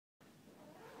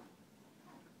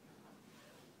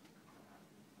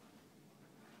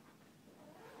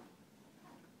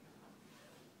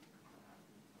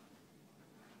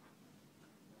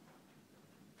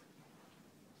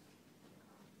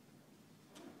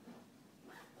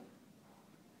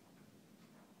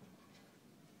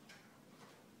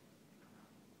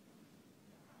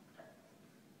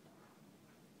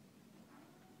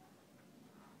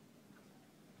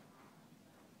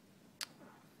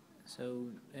So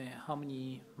how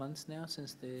many months now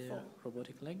since the 4.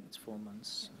 robotic leg? It's 4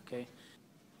 months. Okay.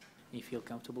 You feel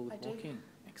comfortable with I do. walking?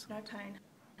 Excellent. No pain.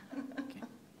 Okay.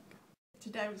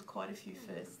 Today was quite a few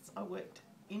firsts. I worked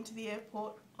into the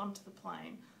airport, onto the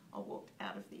plane. I walked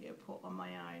out of the airport on my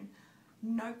own.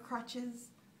 No crutches.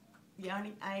 The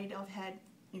only aid I've had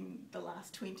in the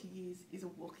last 20 years is a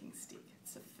walking stick.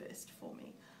 It's a first for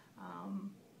me.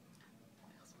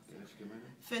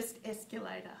 First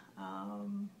escalator.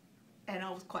 And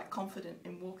I was quite confident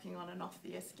in walking on and off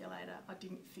the escalator. I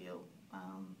didn't feel...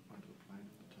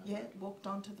 walked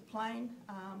onto the plane,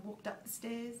 walked up the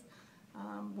stairs,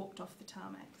 walked off the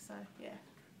tarmac, so yeah.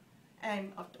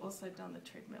 And I've also done the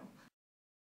treadmill.